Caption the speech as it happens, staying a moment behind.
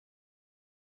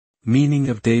Meaning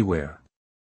of daywear.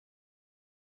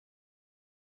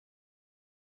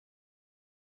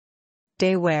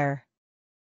 Daywear.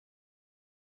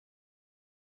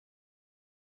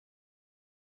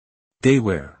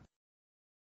 Daywear.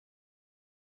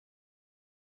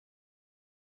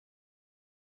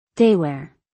 Daywear.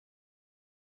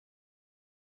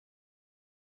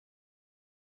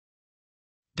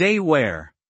 Daywear.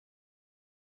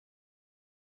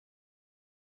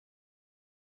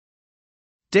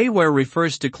 Daywear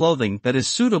refers to clothing that is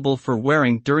suitable for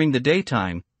wearing during the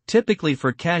daytime, typically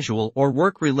for casual or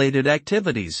work-related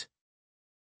activities.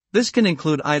 This can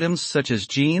include items such as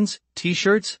jeans,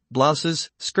 t-shirts,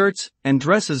 blouses, skirts, and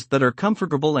dresses that are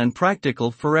comfortable and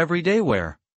practical for everyday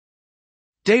wear.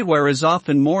 Daywear is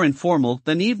often more informal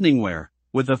than evening wear,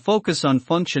 with a focus on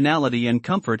functionality and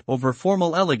comfort over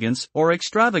formal elegance or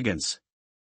extravagance.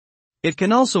 It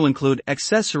can also include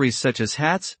accessories such as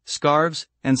hats, scarves,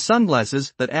 and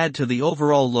sunglasses that add to the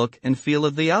overall look and feel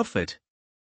of the outfit.